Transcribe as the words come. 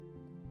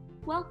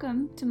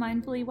Welcome to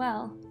Mindfully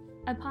Well,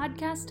 a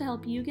podcast to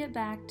help you get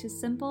back to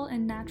simple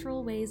and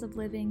natural ways of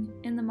living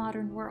in the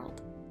modern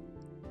world.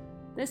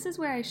 This is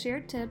where I share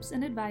tips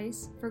and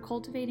advice for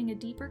cultivating a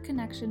deeper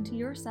connection to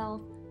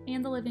yourself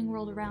and the living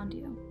world around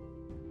you.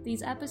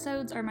 These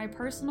episodes are my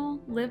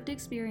personal, lived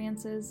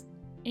experiences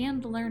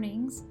and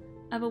learnings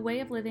of a way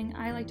of living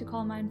I like to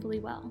call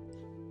mindfully well.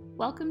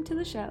 Welcome to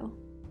the show.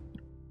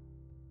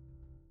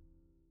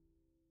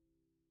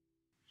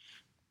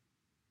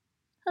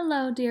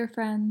 Hello, dear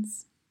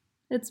friends.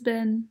 It's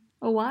been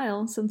a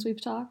while since we've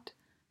talked.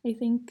 I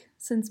think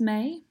since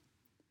May.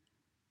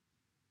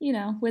 You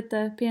know, with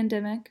the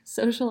pandemic,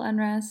 social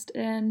unrest,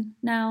 and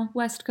now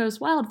West Coast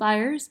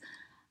wildfires,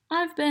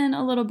 I've been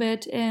a little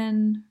bit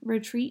in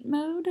retreat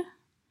mode.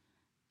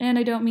 And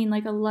I don't mean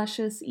like a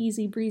luscious,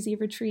 easy breezy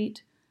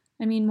retreat.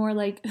 I mean more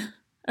like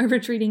a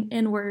retreating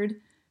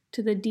inward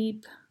to the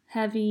deep,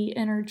 heavy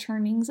inner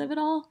churnings of it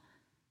all.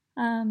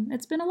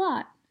 It's been a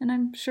lot, and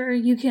I'm sure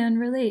you can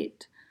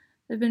relate.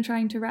 I've been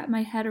trying to wrap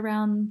my head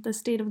around the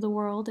state of the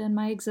world and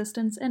my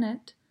existence in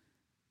it.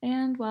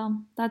 And,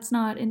 well, that's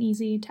not an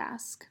easy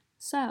task.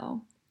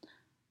 So,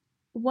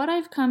 what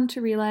I've come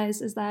to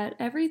realize is that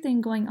everything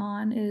going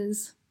on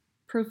is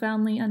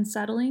profoundly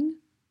unsettling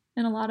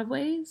in a lot of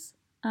ways.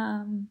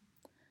 And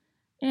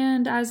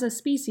as a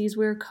species,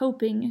 we're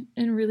coping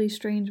in really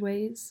strange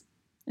ways.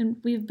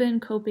 And we've been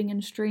coping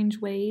in strange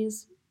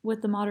ways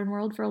with the modern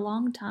world for a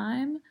long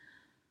time.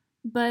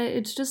 But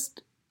it's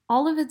just,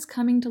 all of it's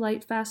coming to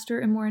light faster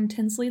and more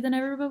intensely than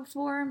ever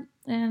before.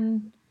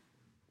 And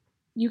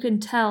you can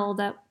tell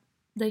that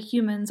the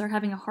humans are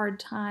having a hard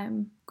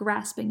time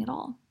grasping it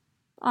all.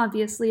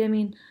 Obviously, I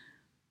mean,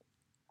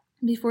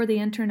 before the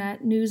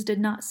internet, news did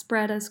not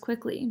spread as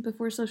quickly.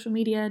 Before social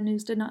media,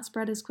 news did not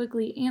spread as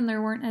quickly, and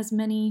there weren't as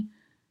many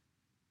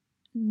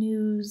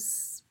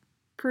news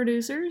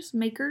producers,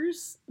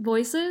 makers,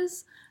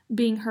 voices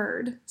being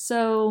heard.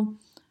 So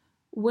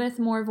with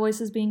more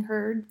voices being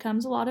heard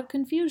comes a lot of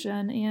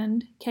confusion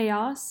and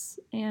chaos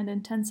and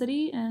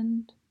intensity.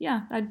 And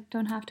yeah, I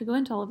don't have to go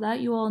into all of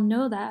that. You all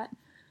know that.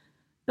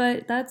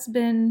 But that's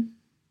been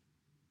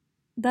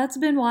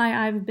why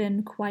I've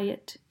been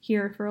quiet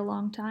here for a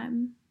long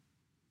time.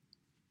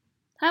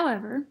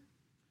 However,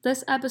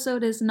 this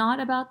episode is not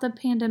about the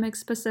pandemic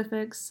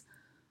specifics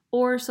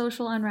or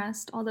social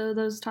unrest, although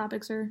those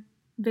topics are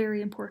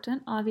very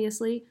important,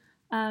 obviously.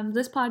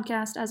 This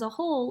podcast as a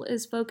whole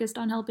is focused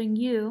on helping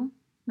you,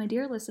 my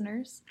dear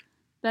listeners,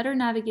 better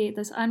navigate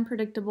this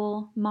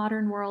unpredictable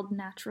modern world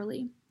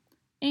naturally.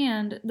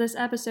 And this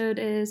episode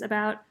is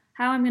about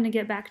how I'm going to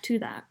get back to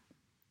that.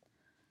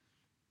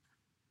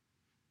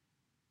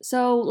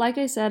 So, like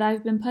I said,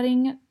 I've been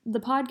putting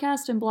the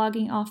podcast and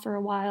blogging off for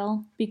a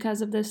while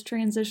because of this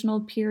transitional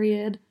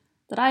period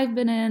that I've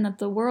been in, that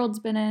the world's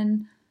been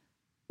in,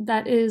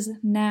 that is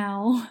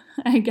now,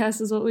 I guess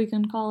is what we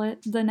can call it.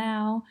 The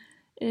now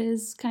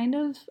is kind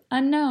of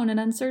unknown and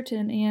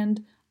uncertain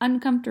and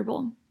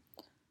uncomfortable.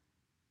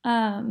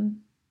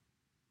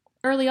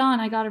 Early on,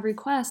 I got a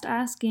request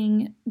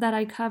asking that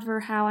I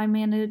cover how I'm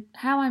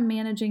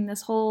managing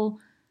this whole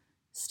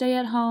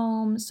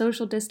stay-at-home,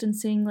 social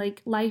distancing,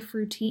 like life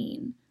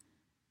routine.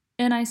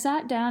 And I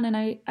sat down and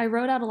I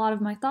wrote out a lot of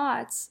my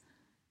thoughts.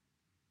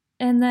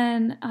 And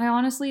then I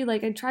honestly,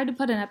 I tried to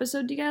put an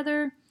episode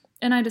together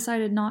and I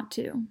decided not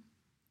to.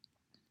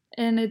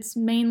 And it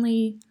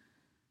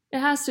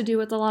has to do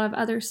with a lot of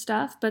other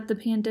stuff, but the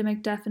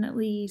pandemic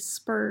definitely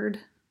spurred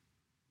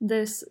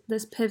this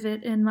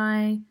pivot in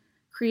my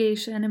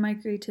creation, in my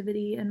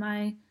creativity, in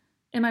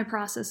my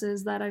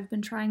processes that I've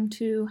been trying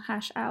to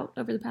hash out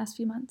over the past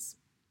few months.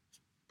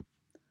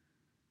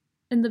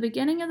 In the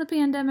beginning of the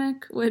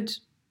pandemic, which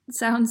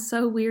sounds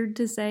so weird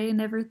to say, I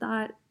never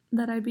thought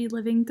that I'd be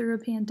living through a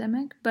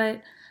pandemic,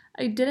 but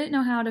I didn't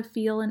know how to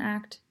feel and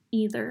act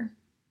either.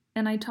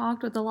 And I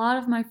talked with a lot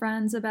of my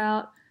friends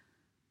about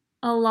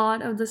a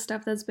lot of the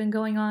stuff that's been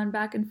going on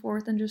back and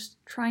forth and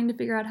just trying to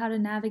figure out how to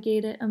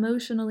navigate it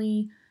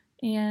emotionally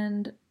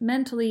and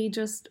mentally,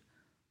 just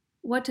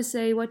what to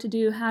say, what to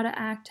do, how to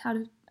act,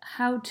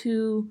 how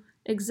to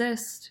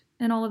exist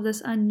in all of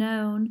this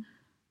unknown.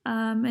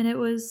 And it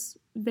was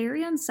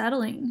very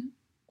unsettling.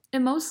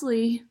 And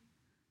mostly,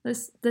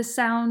 this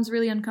sounds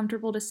really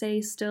uncomfortable to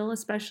say still,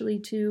 especially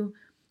to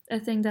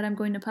a thing that I'm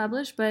going to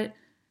publish, but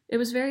it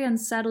was very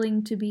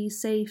unsettling to be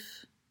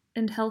safe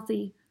and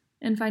healthy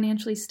and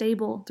financially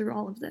stable through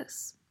all of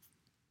this,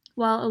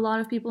 while a lot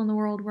of people in the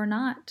world were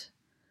not.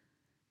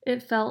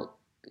 It felt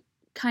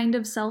kind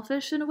of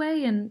selfish in a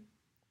way, and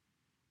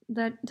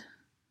that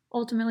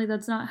ultimately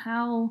that's not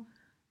how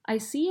I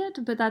see it,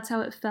 but that's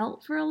how it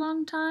felt for a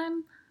long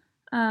time.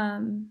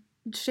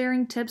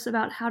 Sharing tips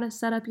about how to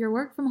set up your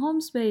work from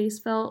home space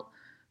felt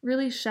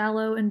really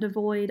shallow and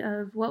devoid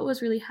of what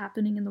was really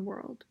happening in the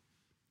world.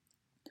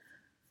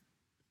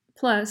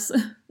 Plus,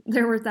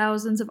 there were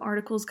thousands of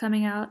articles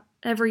coming out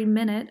every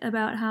minute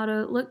about how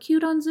to look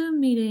cute on Zoom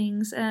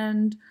meetings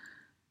and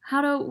how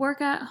to work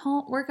out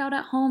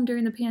at home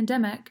during the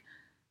pandemic,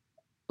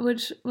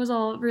 which was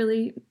all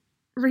really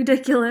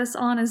ridiculous,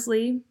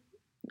 honestly.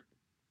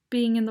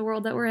 being in the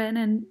world that we're in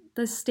and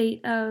the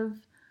state of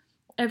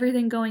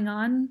everything going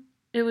on,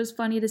 it was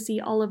funny to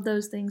see all of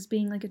those things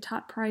being like a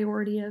top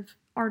priority of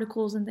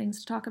articles and things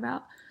to talk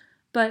about.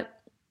 But,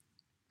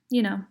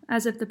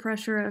 as if the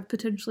pressure of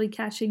potentially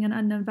catching an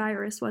unknown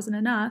virus wasn't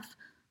enough,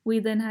 we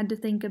then had to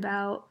think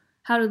about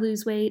how to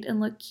lose weight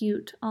and look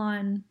cute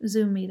on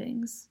Zoom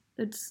meetings.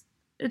 It's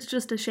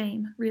just a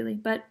shame, really.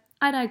 But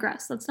I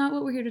digress. That's not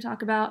what we're here to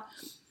talk about.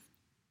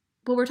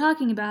 What we're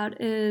talking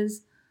about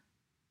is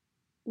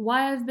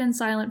why I've been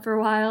silent for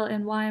a while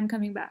and why I'm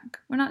coming back.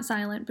 We're not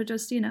silent, but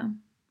just,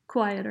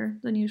 quieter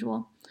than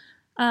usual.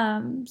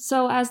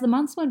 So as the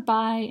months went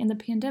by in the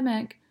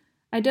pandemic,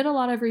 I did a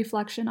lot of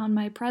reflection on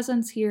my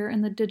presence here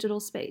in the digital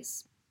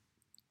space.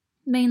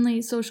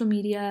 Mainly social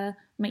media,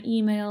 my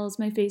emails,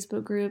 my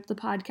Facebook group, the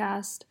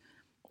podcast,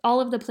 all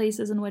of the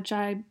places in which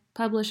I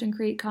publish and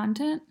create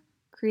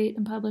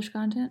and publish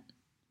content,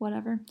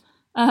 whatever.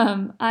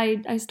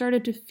 I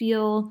started to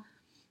feel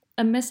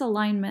a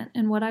misalignment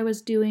in what I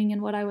was doing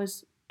and what I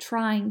was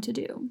trying to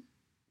do.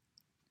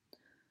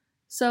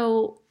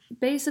 So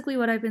basically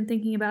what I've been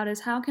thinking about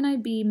is how can I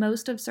be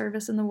most of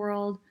service in the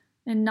world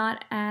and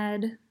not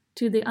add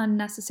to the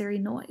unnecessary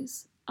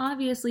noise?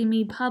 Obviously,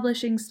 me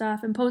publishing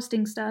stuff and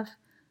posting stuff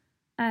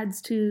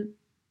adds to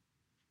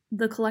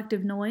the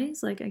collective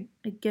noise. Like,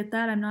 I get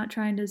that. I'm not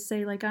trying to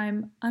say, like,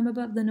 I'm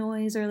above the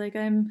noise or, like,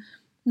 I'm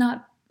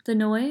not the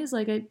noise.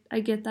 Like, I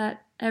get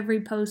that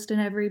every post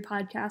and every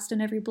podcast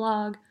and every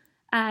blog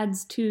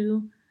adds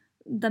to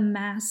the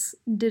mass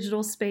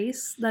digital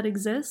space that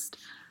exists.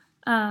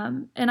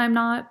 And I'm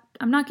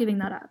not giving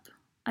that up.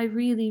 I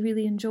really,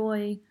 really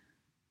enjoy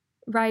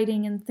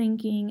writing and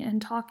thinking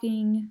and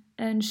talking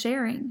and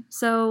sharing.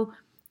 So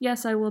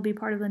yes, I will be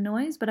part of the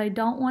noise, but I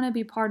don't want to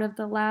be part of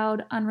the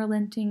loud,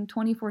 unrelenting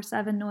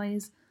 24/7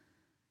 noise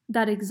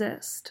that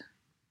exists.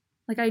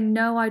 Like, I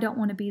know I don't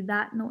want to be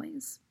that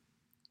noise.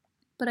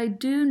 But I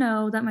do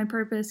know that my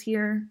purpose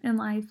here in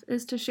life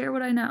is to share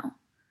what I know.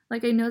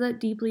 Like, I know that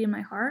deeply in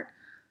my heart.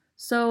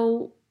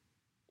 So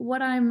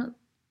what I'm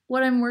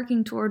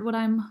working toward,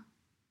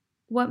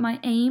 what my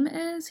aim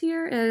is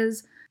here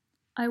is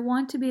I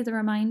want to be the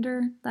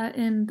reminder that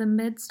in the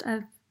midst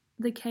of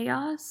the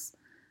chaos,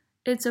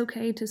 it's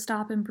okay to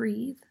stop and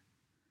breathe.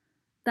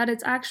 That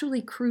it's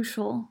actually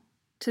crucial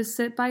to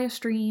sit by a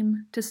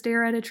stream, to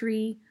stare at a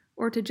tree,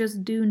 or to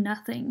just do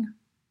nothing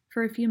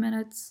for a few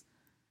minutes,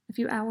 a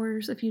few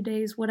hours, a few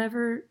days,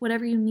 whatever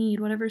you need,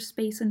 whatever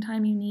space and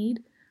time you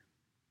need,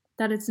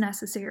 that it's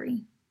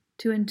necessary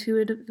to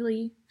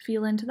intuitively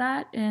feel into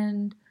that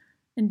and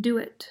do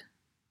it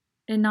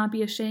and not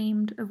be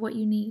ashamed of what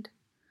you need.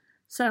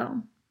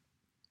 So,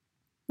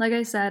 like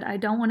I said, I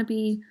don't want to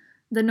be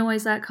the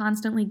noise that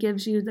constantly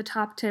gives you the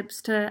top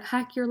tips to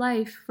hack your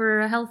life for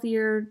a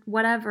healthier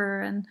whatever.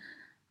 And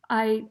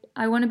I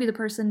want to be the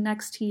person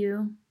next to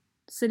you,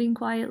 sitting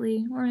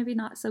quietly, or maybe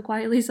not so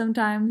quietly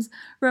sometimes,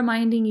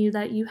 reminding you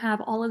that you have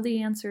all of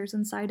the answers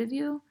inside of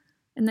you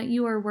and that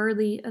you are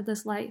worthy of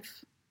this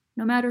life.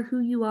 No matter who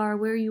you are,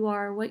 where you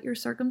are, what your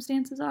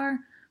circumstances are,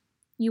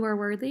 you are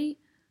worthy.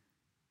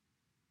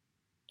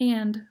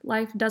 And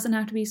life doesn't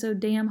have to be so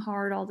damn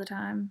hard all the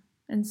time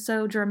and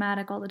so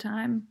dramatic all the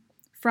time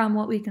from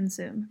what we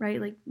consume,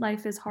 right? Like,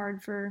 life is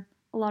hard for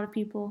a lot of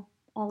people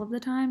all of the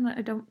time.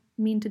 I don't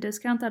mean to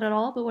discount that at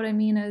all, but what I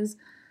mean is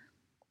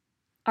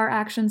our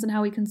actions and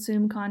how we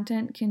consume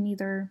content can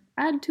either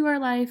add to our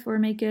life or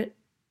make it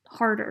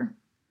harder.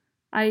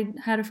 I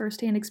had a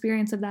firsthand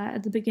experience of that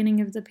at the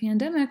beginning of the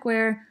pandemic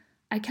where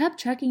I kept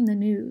checking the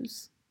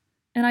news.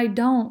 And I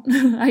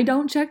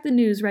don't check the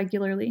news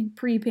regularly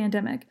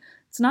pre-pandemic.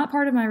 It's not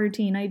part of my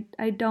routine.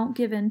 I don't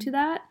give in to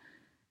that.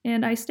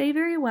 And I stay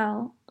very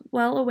well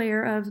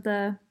aware of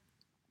the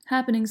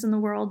happenings in the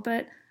world,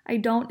 but I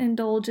don't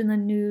indulge in the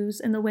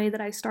news in the way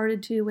that I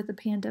started to with the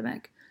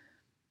pandemic.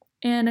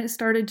 And it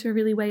started to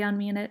really weigh on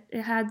me, and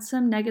it had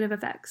some negative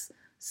effects.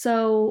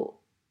 So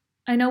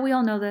I know we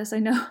all know this. I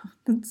know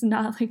it's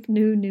not like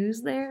new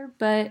news there,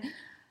 but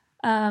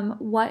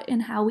what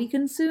and how we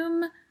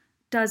consume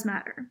does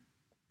matter.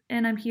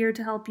 And I'm here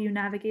to help you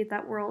navigate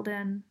that world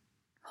and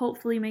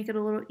hopefully make it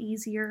a little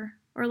easier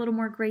or a little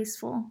more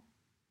graceful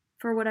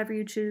for whatever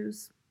you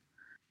choose.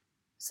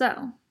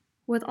 So,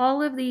 with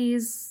all of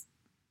these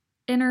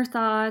inner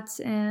thoughts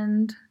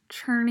and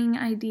churning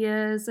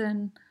ideas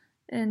and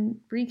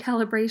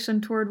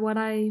recalibration toward what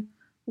I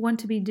want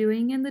to be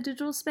doing in the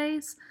digital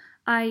space,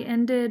 I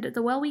ended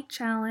the Well Week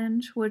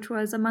Challenge, which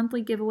was a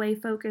monthly giveaway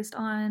focused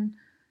on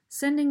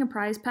sending a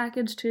prize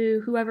package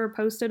to whoever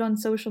posted on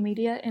social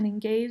media and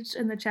engaged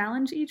in the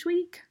challenge each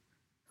week.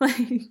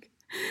 Like,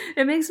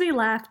 it makes me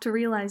laugh to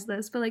realize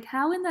this, but like,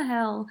 how in the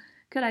hell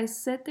could I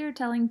sit there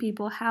telling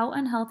people how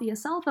unhealthy a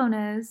cell phone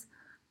is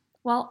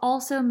while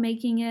also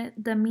making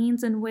it the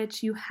means in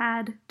which you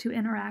had to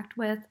interact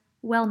with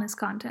wellness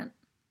content?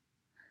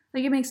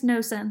 Like, it makes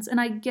no sense.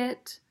 And I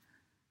get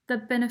the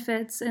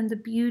benefits and the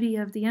beauty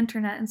of the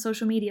internet and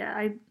social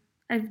media.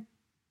 I've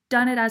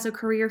done it as a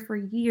career for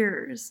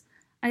years.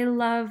 I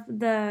love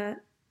the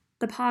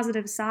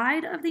positive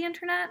side of the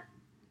internet.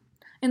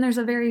 And there's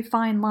a very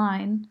fine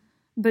line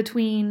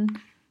between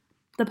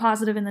the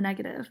positive and the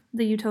negative,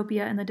 the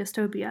utopia and the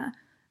dystopia.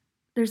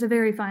 There's a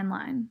very fine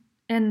line.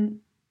 And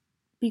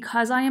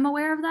because I am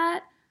aware of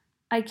that,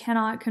 I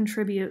cannot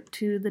contribute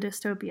to the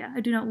dystopia.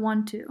 I do not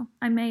want to.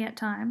 I may at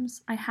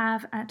times. I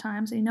have at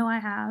times. I know I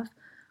have.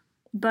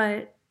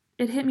 But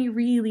it hit me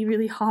really,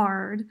 really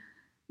hard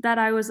that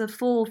I was a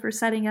fool for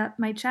setting up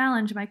my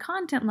challenge, my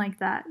content like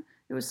that.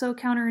 It was so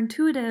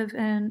counterintuitive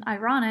and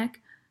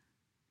ironic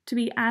to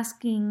be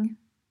asking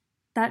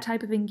that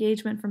type of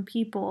engagement from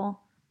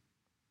people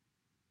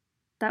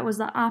that was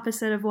the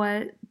opposite of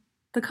what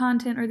the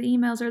content or the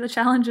emails or the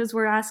challenges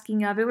were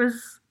asking of.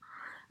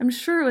 I'm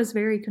sure it was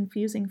very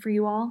confusing for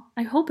you all.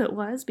 I hope it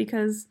was,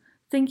 because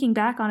thinking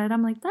back on it,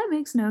 I'm like, that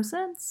makes no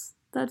sense.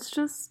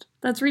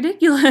 That's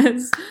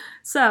ridiculous.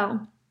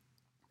 So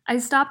I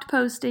stopped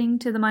posting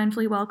to the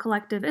Mindfully Well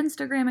Collective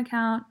Instagram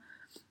account,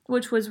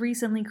 which was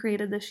recently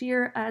created this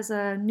year as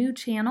a new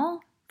channel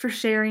for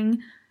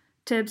sharing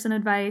tips and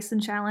advice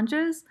and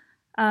challenges.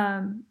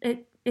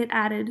 It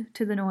added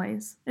to the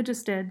noise. It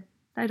just did.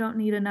 I don't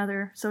need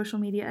another social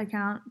media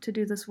account to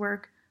do this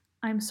work.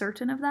 I'm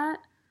certain of that.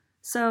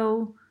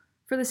 So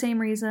for the same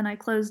reason, I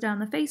closed down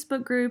the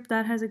Facebook group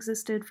that has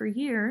existed for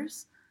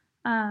years.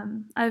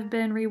 I've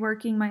been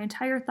reworking my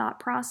entire thought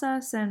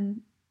process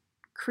and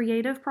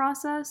creative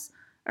process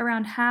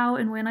around how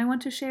and when I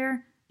want to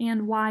share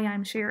and why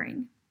I'm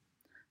sharing.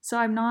 So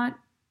I'm not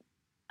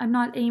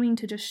aiming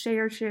to just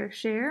share,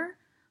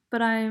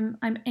 but I'm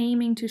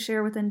aiming to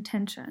share with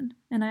intention,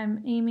 and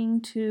I'm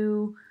aiming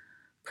to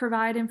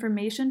provide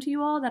information to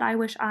you all that I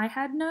wish I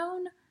had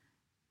known,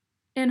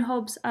 in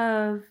hopes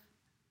of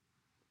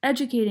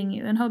educating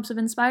you, in hopes of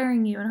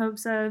inspiring you, in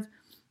hopes of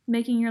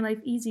making your life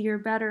easier,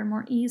 better,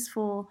 more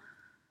easeful,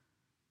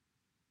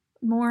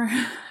 more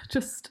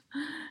just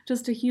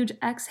a huge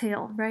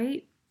exhale,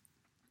 right?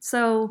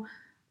 So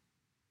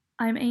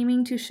I'm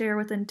aiming to share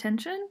with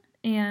intention,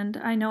 and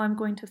I know I'm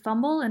going to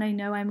fumble, and I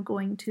know I'm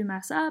going to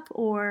mess up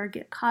or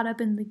get caught up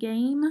in the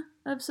game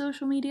of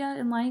social media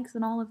and likes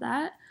and all of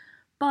that.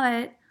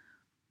 But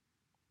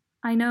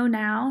I know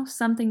now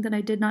something that I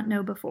did not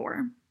know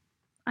before.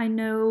 I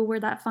know where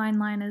that fine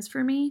line is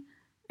for me,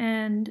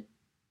 and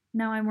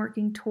now I'm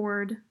working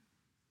toward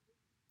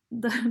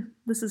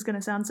this is going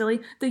to sound silly,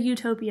 the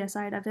utopia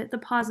side of it, the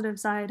positive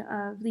side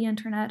of the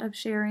internet, of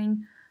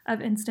sharing, of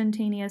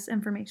instantaneous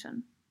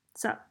information.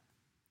 So,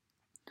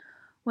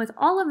 with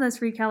all of this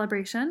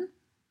recalibration,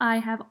 I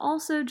have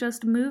also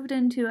just moved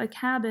into a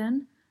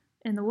cabin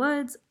in the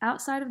woods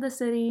outside of the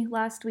city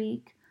last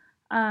week.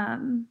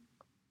 Chandler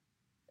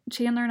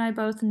and I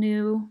both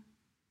knew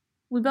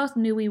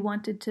we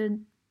wanted to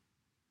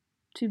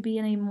be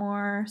in a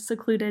more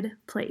secluded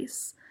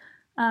place.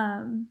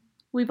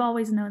 We've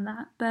always known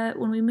that, but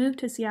when we moved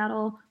to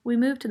Seattle, we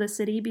moved to the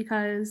city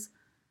because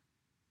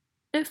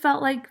it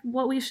felt like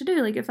what we should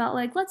do. Like, it felt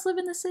like, let's live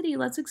in the city,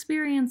 let's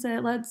experience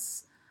it,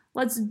 let's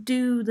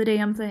do the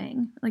damn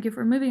thing. Like, if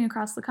we're moving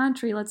across the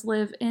country, let's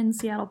live in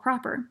Seattle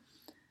proper.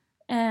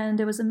 And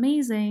it was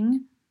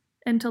amazing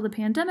until the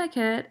pandemic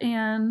hit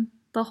and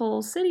the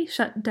whole city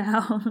shut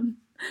down.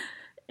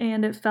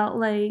 And it felt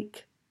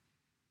like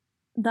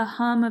the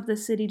hum of the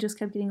city just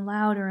kept getting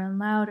louder and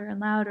louder and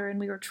louder, and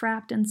we were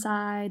trapped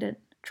inside.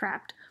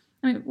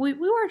 We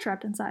were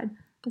trapped inside.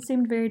 It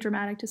seemed very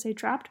dramatic to say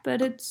trapped,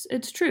 but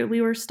it's true.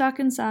 We were stuck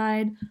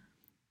inside,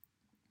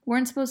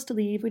 weren't supposed to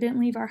leave. We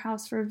didn't leave our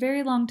house for a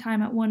very long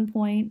time at one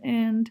point,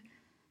 and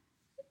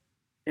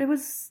it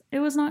was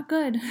not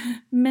good.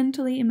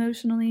 Mentally,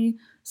 emotionally,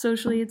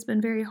 socially, it's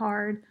been very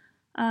hard,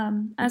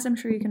 as I'm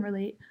sure you can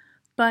relate.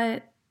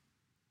 But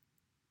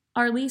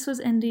our lease was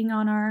ending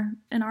on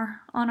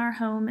our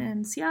home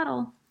in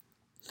Seattle,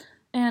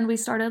 and we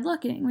started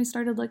looking. We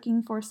started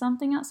looking for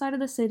something outside of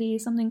the city,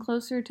 something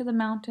closer to the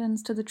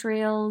mountains, to the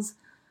trails,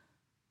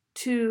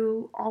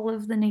 to all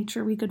of the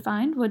nature we could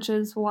find, which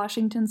is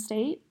Washington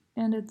State,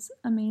 and it's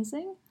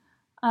amazing.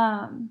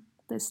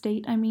 The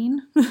state, I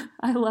mean.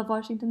 I love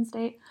Washington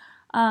State.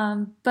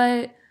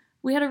 But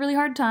we had a really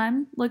hard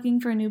time looking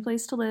for a new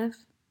place to live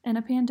in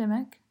a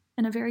pandemic,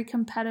 in a very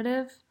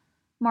competitive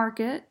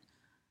market.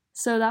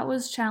 So that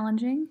was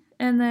challenging.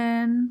 And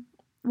then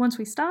once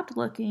we stopped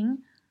looking,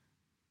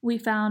 we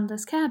found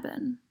this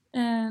cabin.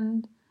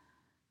 And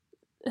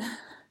it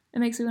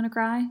makes me want to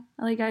cry.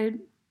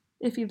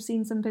 If you've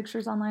seen some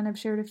pictures online, I've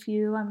shared a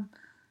few.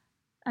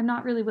 I'm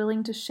not really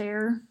willing to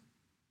share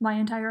my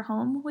entire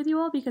home with you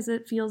all because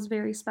it feels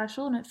very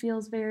special and it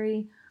feels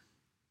very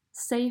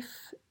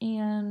safe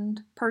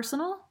and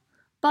personal.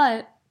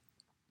 But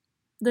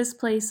this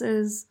place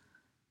it's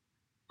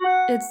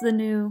the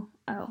new,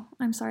 oh,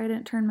 I'm sorry, I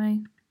didn't turn my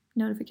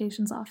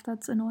notifications off.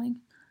 That's annoying.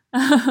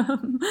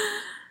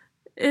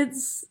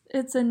 It's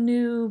a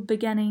new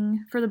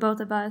beginning for the both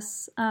of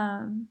us,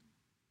 and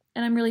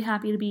I'm really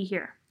happy to be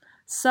here.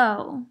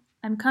 So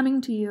I'm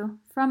coming to you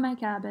from my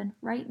cabin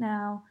right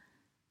now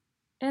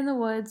in the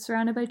woods,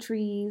 surrounded by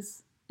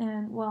trees,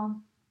 and,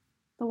 well,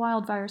 the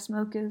wildfire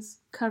smoke is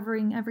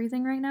covering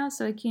everything right now,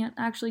 so I can't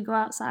actually go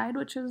outside,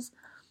 which is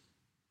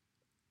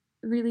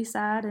really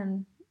sad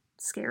and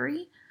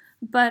scary.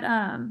 But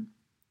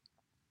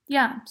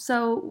yeah,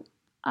 so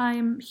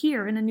I'm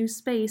here in a new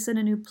space, in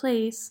a new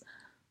place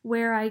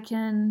where I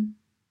can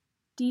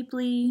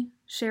deeply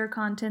share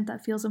content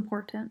that feels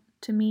important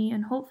to me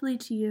and hopefully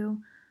to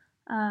you.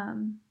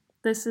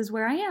 This is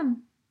where I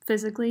am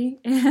physically,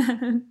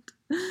 and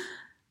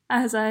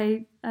as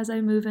I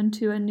move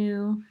into a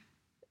new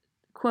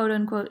quote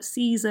unquote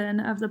season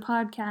of the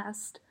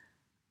podcast,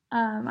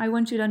 I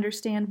want you to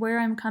understand where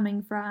I'm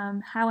coming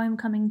from, how I'm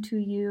coming to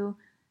you,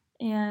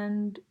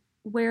 and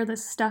where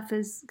this stuff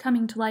is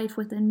coming to life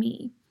within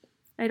me.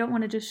 I don't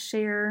want to just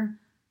share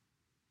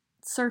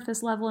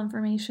surface level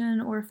information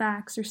or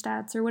facts or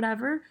stats or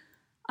whatever.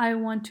 I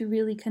want to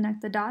really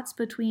connect the dots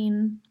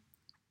between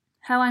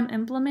how I'm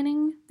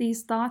implementing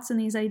these thoughts and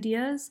these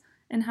ideas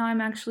and how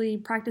I'm actually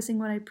practicing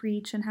what I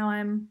preach and how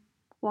I'm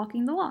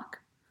walking the walk.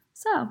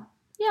 So,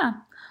 yeah.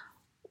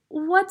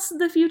 What's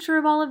the future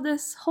of all of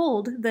this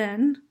hold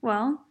then?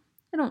 Well,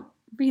 I don't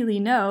really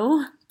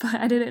know, but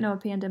I didn't know a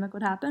pandemic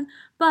would happen.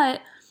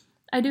 But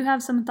I do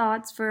have some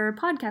thoughts for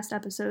podcast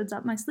episodes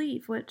up my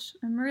sleeve, which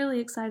I'm really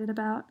excited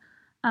about.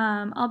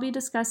 I'll be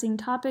discussing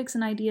topics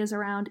and ideas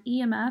around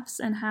EMFs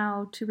and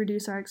how to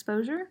reduce our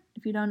exposure.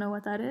 If you don't know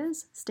what that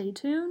is, stay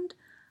tuned.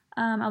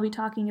 I'll be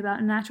talking about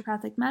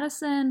naturopathic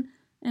medicine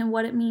and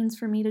what it means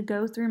for me to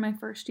go through my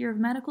first year of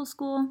medical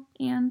school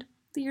and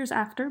the years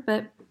after,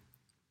 but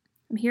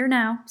I'm here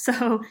now,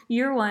 so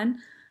year one.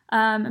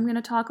 I'm going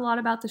to talk a lot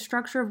about the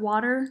structure of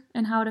water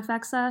and how it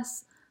affects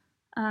us.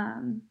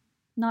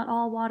 Not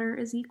all water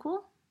is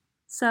equal,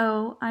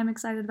 so I'm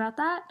excited about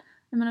that.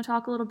 I'm going to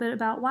talk a little bit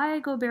about why I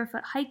go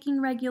barefoot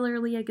hiking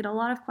regularly. I get a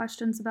lot of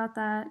questions about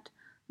that.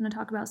 I'm going to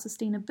talk about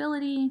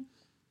sustainability.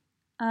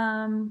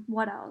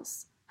 What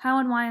else? How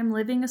and why I'm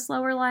living a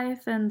slower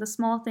life and the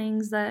small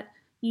things that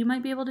you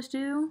might be able to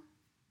do.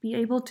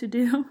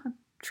 I'm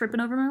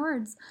tripping over my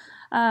words.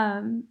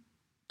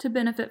 To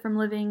benefit from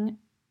living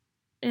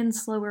in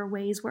slower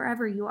ways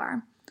wherever you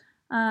are.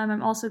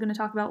 I'm also going to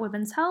talk about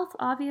women's health.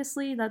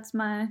 Obviously, that's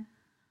my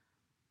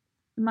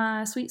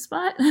sweet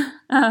spot.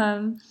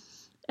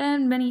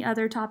 And many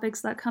other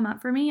topics that come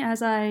up for me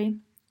as I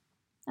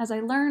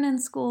learn in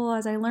school,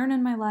 as I learn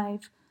in my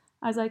life,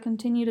 as I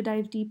continue to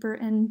dive deeper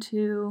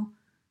into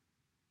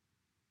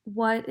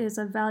what is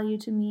of value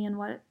to me and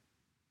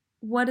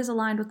what is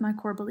aligned with my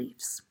core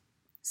beliefs.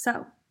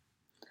 So,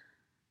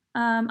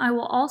 I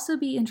will also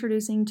be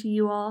introducing to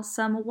you all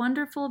some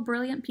wonderful,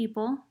 brilliant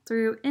people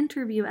through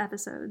interview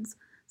episodes.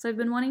 So I've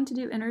been wanting to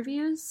do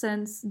interviews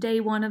since day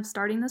one of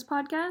starting this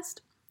podcast.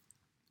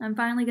 I'm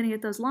finally going to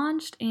get those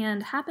launched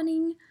and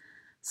happening.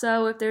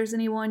 So if there's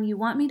anyone you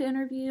want me to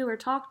interview or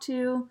talk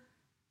to,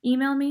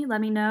 email me,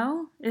 let me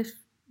know. If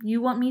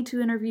you want me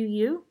to interview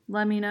you,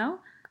 let me know.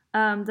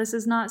 This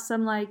is not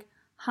some like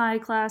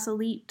high-class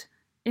elite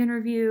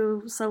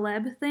interview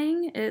celeb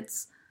thing.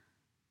 It's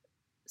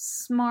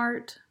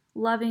smart,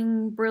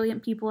 loving,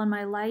 brilliant people in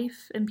my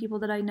life and people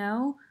that I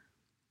know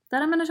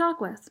that I'm going to talk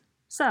with.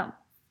 So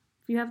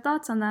if you have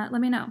thoughts on that,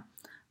 let me know.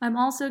 I'm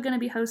also going to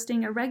be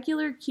hosting a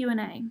regular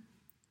Q&A.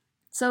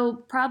 So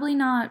probably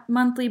not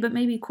monthly, but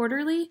maybe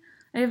quarterly.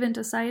 I haven't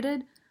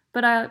decided,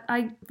 but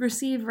I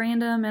receive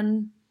random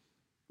and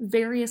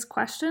various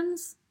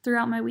questions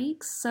throughout my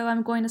weeks. So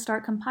I'm going to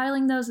start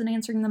compiling those and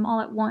answering them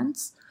all at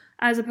once,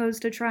 as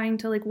opposed to trying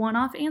to like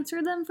one-off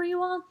answer them for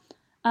you all.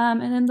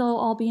 And then they'll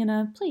all be in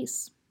a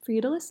place for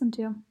you to listen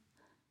to.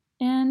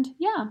 And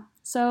yeah,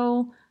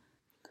 so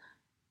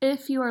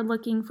if you are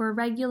looking for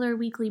regular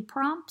weekly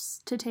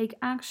prompts to take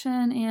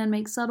action and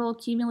make subtle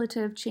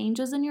cumulative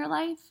changes in your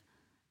life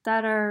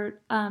that are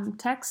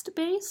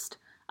text-based,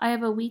 I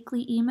have a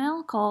weekly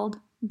email called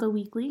The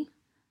Weekly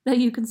that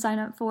you can sign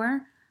up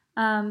for.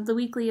 The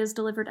Weekly is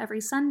delivered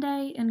every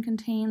Sunday and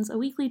contains a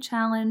weekly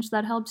challenge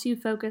that helps you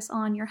focus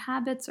on your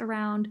habits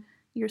around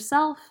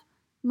yourself,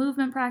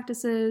 movement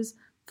practices,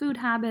 food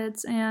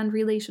habits, and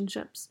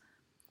relationships.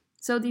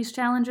 So these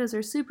challenges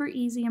are super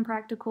easy and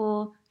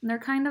practical, and they're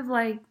kind of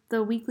like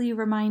the weekly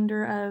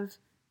reminder of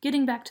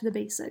getting back to the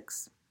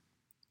basics.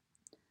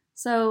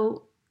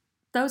 So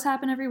those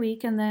happen every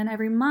week, and then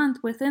every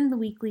month within the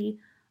weekly,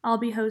 I'll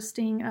be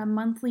hosting a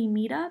monthly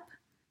meetup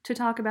to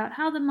talk about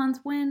how the month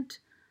went,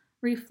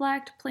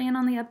 reflect, plan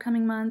on the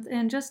upcoming month,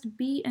 and just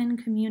be in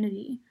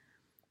community.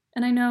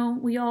 And I know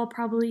we all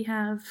probably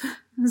have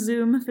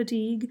Zoom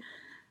fatigue.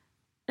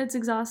 It's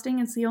exhausting.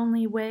 It's the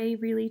only way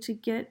really to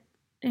get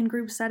in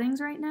group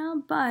settings right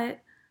now,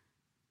 but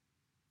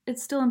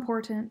it's still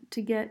important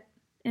to get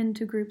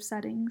into group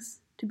settings,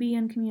 to be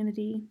in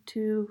community,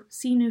 to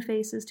see new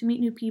faces, to meet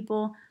new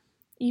people,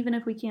 even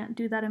if we can't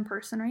do that in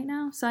person right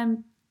now. So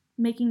I'm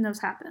making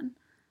those happen.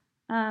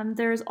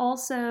 There's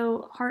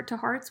also Heart to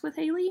Hearts with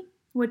Haley,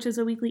 which is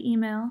a weekly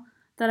email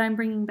that I'm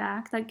bringing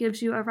back that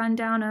gives you a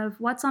rundown of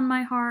what's on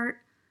my heart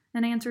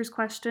and answers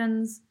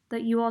questions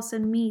that you all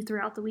send me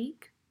throughout the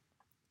week.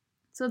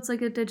 So it's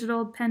like a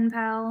digital pen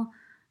pal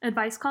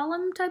advice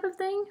column type of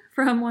thing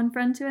from one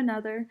friend to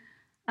another.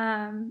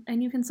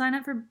 And you can sign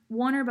up for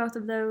one or both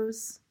of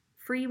those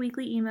free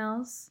weekly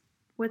emails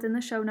within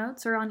the show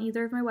notes or on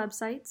either of my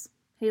websites,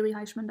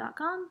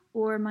 HaleyHeichman.com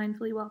or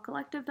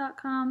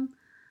MindfullyWellCollective.com.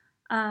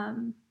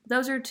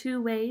 Those are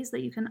 2 ways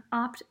that you can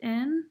opt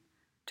in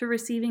to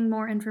receiving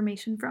more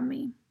information from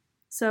me.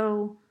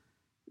 So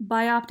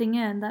by opting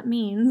in, that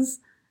means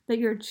that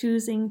you're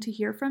choosing to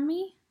hear from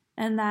me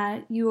and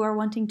that you are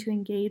wanting to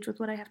engage with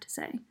what I have to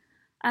say,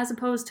 as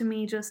opposed to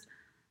me just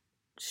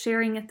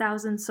sharing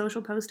 1,000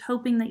 social posts,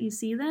 hoping that you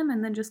see them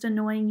and then just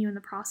annoying you in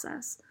the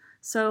process.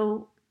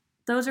 So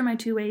those are my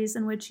 2 ways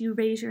in which you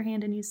raise your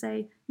hand and you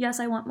say, yes,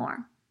 I want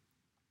more.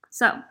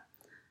 So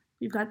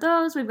we've got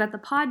those, we've got the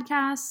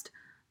podcast.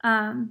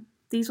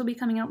 These will be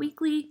coming out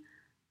weekly.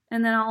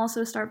 And then I'll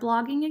also start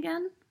blogging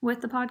again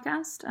with the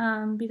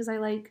podcast because I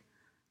like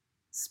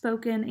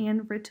spoken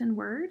and written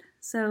word.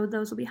 So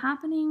those will be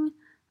happening.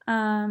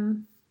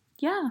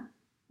 Yeah,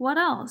 what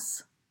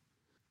else?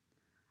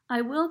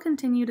 I will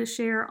continue to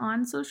share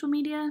on social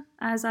media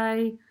as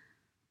I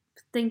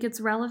think it's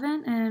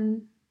relevant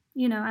and,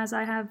 as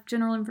I have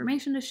general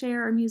information to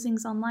share or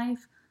musings on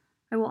life.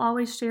 I will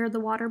always share the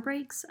water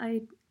breaks.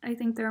 I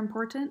think they're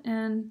important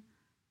and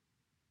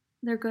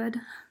they're good.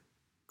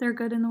 They're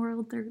good in the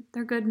world.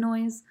 They're good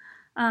noise.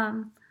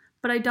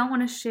 But I don't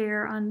want to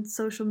share on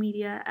social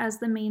media as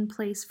the main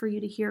place for you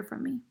to hear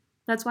from me.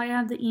 That's why I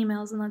have the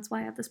emails and that's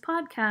why I have this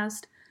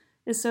podcast,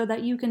 is so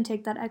that you can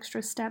take that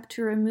extra step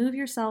to remove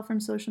yourself from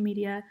social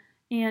media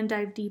and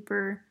dive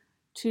deeper,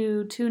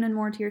 to tune in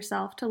more to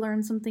yourself, to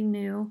learn something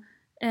new,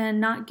 and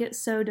not get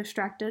so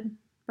distracted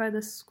by the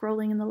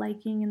scrolling and the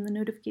liking and the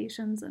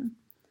notifications and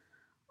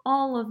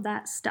all of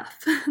that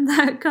stuff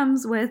that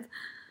comes with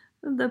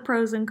the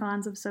pros and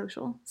cons of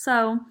social.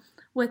 So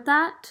with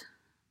that,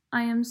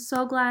 I am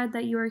so glad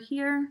that you are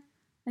here.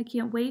 I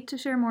can't wait to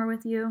share more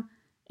with you,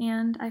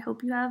 and I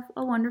hope you have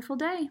a wonderful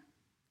day.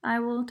 I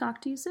will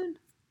talk to you soon.